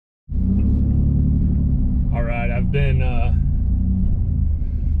I've been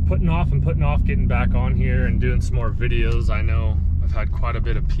putting off getting back on here and doing some more videos. I know I've had quite a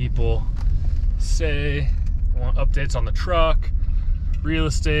bit of people say want updates on the truck, real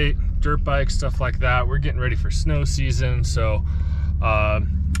estate, dirt bikes, stuff like that. We're getting ready for snow season, so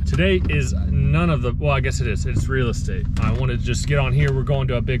today is none of the, well, I guess it is, it's real estate. I want to just get on here. We're going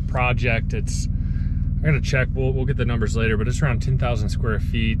to a big project. It's, I'm gonna check, we'll get the numbers later, but it's around 10,000 square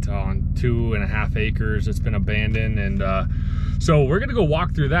feet on 2.5 acres. It's been abandoned, and so we're gonna go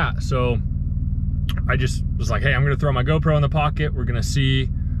walk through that. So I just was like, hey, I'm gonna throw my GoPro in the pocket. We're gonna see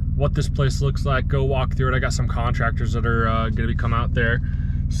what this place looks like, go walk through it. I got some contractors that are gonna be come out there.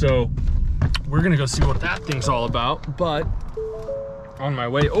 So we're gonna go see what that thing's all about. But on my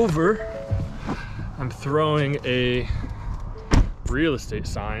way over, I'm throwing a real estate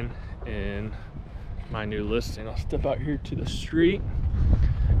sign in my new listing. I'll step out here to the street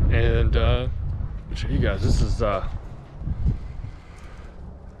and show you guys. This is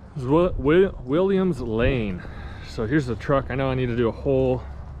Williams Lane. So here's the truck. I know I need to do a whole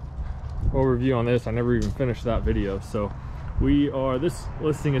overview on this. I never even finished that video. So this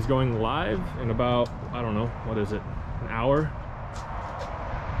listing is going live in about, I don't know, what is it, an hour?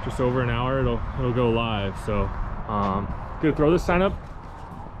 Just over an hour, it'll go live. So gonna throw this sign up,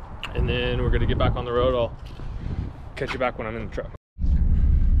 and then we're gonna get back on the road. I'll catch you back when I'm in the truck.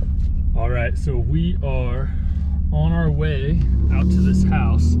 All right, so we are on our way out to this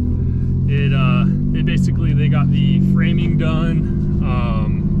house. They got the framing done,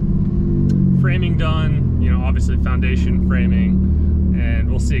 you know, obviously foundation framing, and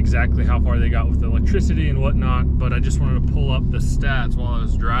we'll see exactly how far they got with the electricity and whatnot, but I just wanted to pull up the stats while I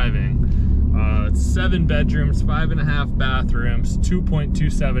was driving. It's 7 bedrooms, 5.5 bathrooms,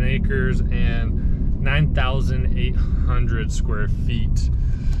 2.27 acres, and 9,800 square feet.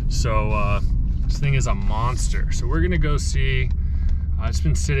 So this thing is a monster. So we're gonna go see. It's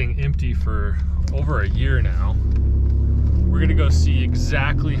been sitting empty for over a year now. We're gonna go see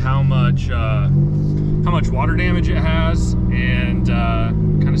exactly how much water damage it has, and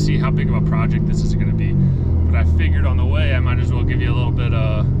kind of see how big of a project this is gonna be. But I figured on the way I might as well give you a little bit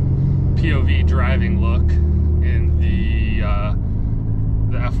of POV driving look in the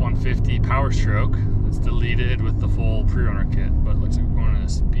F-150 Power Stroke. It's deleted with the full PreRunner kit, but it looks like we're going in a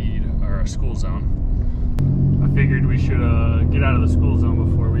speed or a school zone. I figured we should get out of the school zone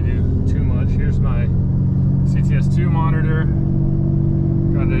before we do too much. Here's my CTS2 monitor.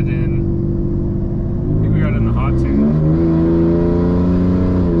 Got it in, I think we got it in the hot tune.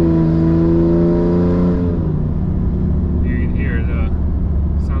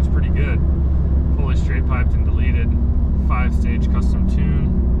 Straight piped and deleted, 5-stage custom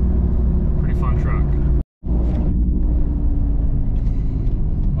tune. Pretty fun truck.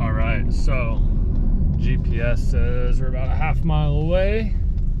 All right, so GPS says we're about a half mile away.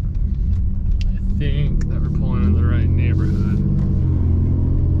 I think that we're pulling in the right neighborhood.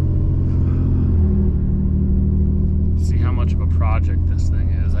 See how much of a project this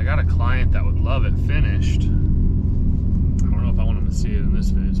thing is. I got a client that would love it finished. I don't know if I want him to see it in this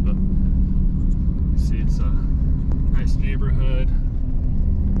phase, but see, it's a nice neighborhood,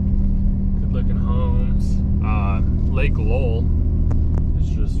 good looking homes. Lake Lowell is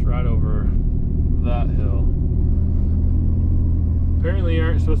just right over that hill. Apparently you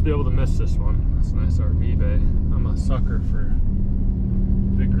aren't supposed to be able to miss this one. It's a nice RV bay. I'm a sucker for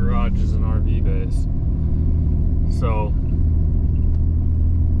big garages and RV bays. So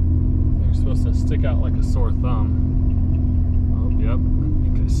they're supposed to stick out like a sore thumb. Oh, yep, I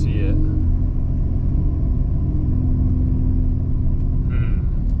think I see it.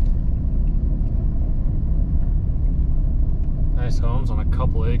 Nice homes on a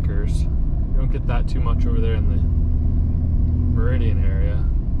couple acres. You don't get that too much over there in the Meridian area.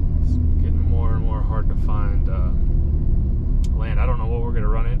 It's getting more and more hard to find land. I don't know what we're going to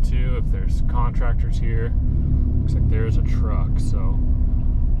run into, if there's contractors here. Looks like there's a truck, so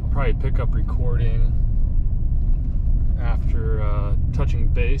I'll probably pick up recording after touching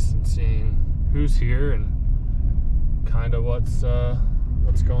base and seeing who's here and kind of what's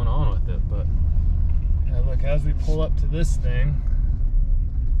going on with it. But yeah, look, as we pull up to this thing,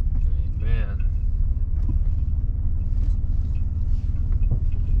 I mean, man,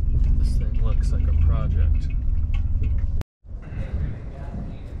 this thing looks like a project.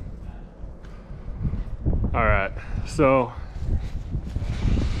 All right, so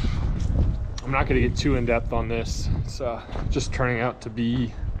I'm not going to get too in-depth on this. It's just turning out to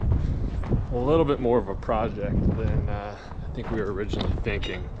be a little bit more of a project than I think we were originally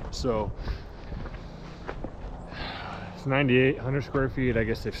thinking. So it's 9,800 square feet. I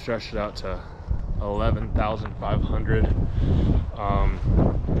guess they've stretched it out to 11,500.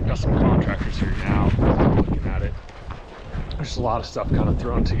 Got some contractors here now looking at it. There's a lot of stuff kind of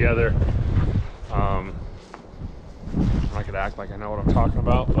thrown together. I could act like I know what I'm talking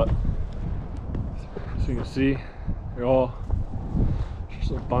about, but as you can see, they're all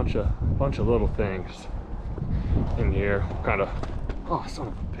just a bunch of little things in here. Kind of, oh, son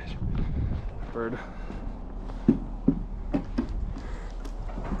of a bitch, bird.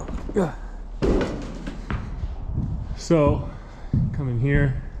 Yeah. So, come in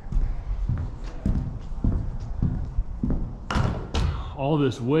here. All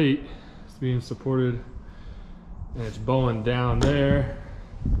this weight is being supported, and it's bowing down there.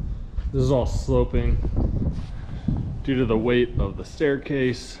 This is all sloping due to the weight of the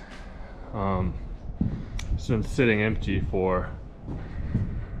staircase. It's been sitting empty for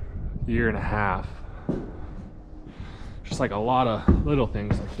a year and a half. Just like a lot of little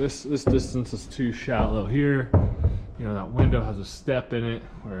things like this. This distance is too shallow here. You know, that window has a step in it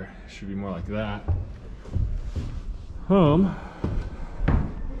where it should be more like that.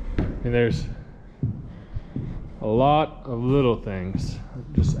 And there's a lot of little things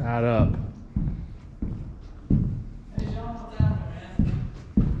that just add up. Hey Sean, what's happening,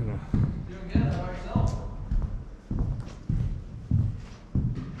 man? Doing good, how about yourself?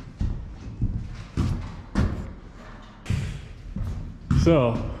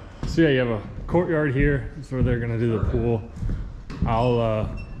 So yeah, you have a courtyard here. That's where they're gonna do the pool. I'll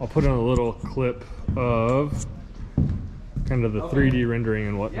put in a little clip of kind of the 3D rendering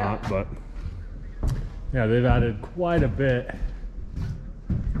and whatnot, but yeah, they've added quite a bit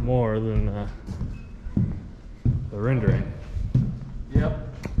more than the rendering. Yep.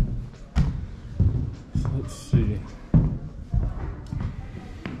 So let's see.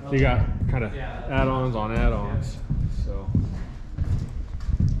 You got kind of add-ons on add-ons. So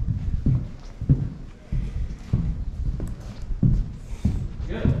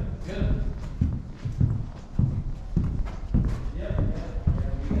Good.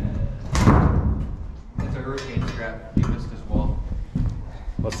 That's a hurricane strap. You missed his wall.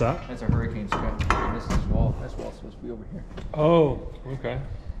 what's that? That's a hurricane strap. You missed his wall. That wall's supposed to be over here. Oh, okay.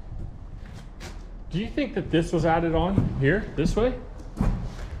 Do you think that this was added on here, this way?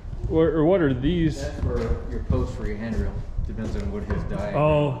 Or what are these? That's for your post for your handrail. Depends on what his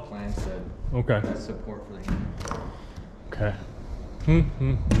diagram plan said. Okay. That's support for the handrail. Okay.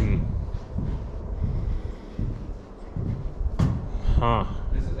 Huh.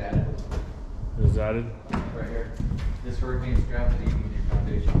 This is added. Is added? Right here. This hurricane strap is even with your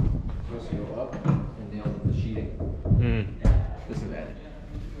foundation. It's supposed to go up and nail the sheeting. Yeah, this is added.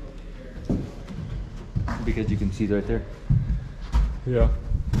 Because you can see right there. Yeah.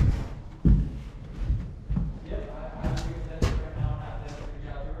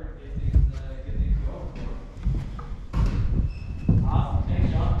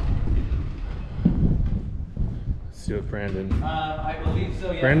 See what Brandon. I believe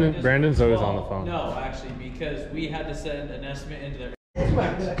so. Yeah. Brandon's always on the phone. No, actually, because we had to send an estimate into their.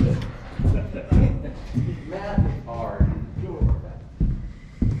 Math is hard.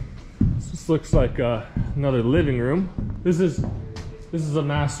 This looks like another living room. This is a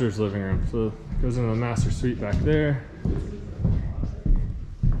master's living room. So it goes into the master suite back there.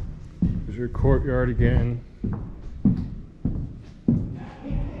 There's your courtyard again.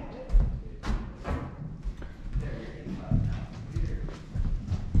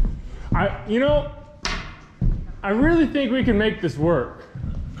 I really think we can make this work.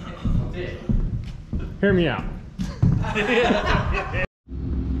 Hear me out.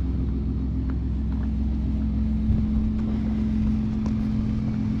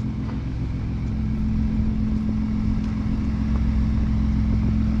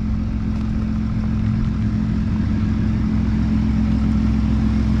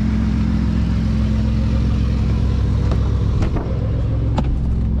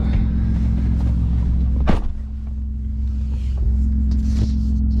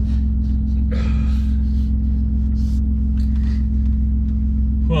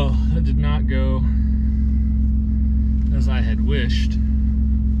 Well, that did not go as I had wished,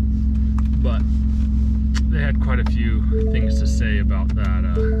 but they had quite a few things to say about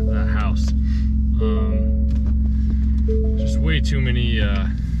that house. Just way too many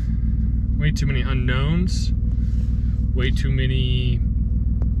unknowns, way too many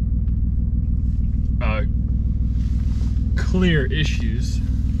clear issues.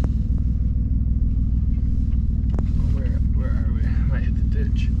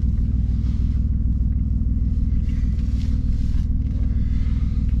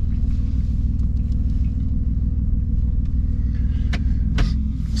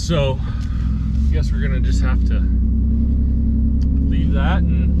 So guess we're gonna just have to leave that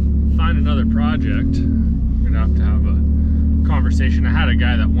and find another project. We're gonna have to have a conversation. I had a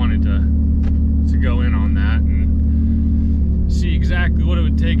guy that wanted to go in on that and see exactly what it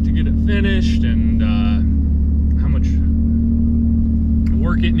would take to get it finished and how much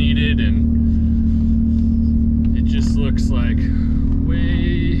work it needed, and it just looks like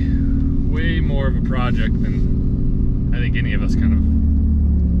way more of a project than I think any of us kind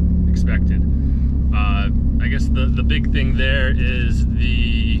of expected. I guess the big thing there is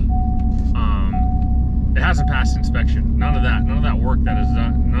it hasn't passed inspection. None of that work that is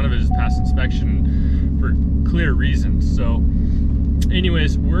done, none of it has passed inspection for clear reasons. So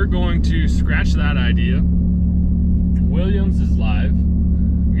anyways, we're going to scratch that idea. Williams is live.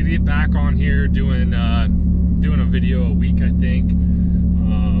 We're gonna get back on here doing a video a week, I think.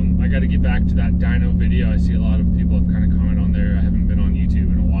 I got to get back to that dyno video. I see a lot of people have kind of commented on there. I haven't been on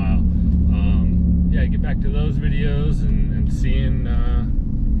YouTube in a while. Yeah, get back to those videos and seeing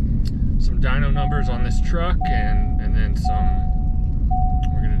some dyno numbers on this truck, and then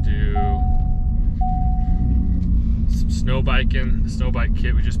we're gonna do some snow biking. The snow bike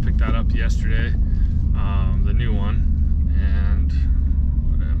kit, we just picked that up yesterday, the new one.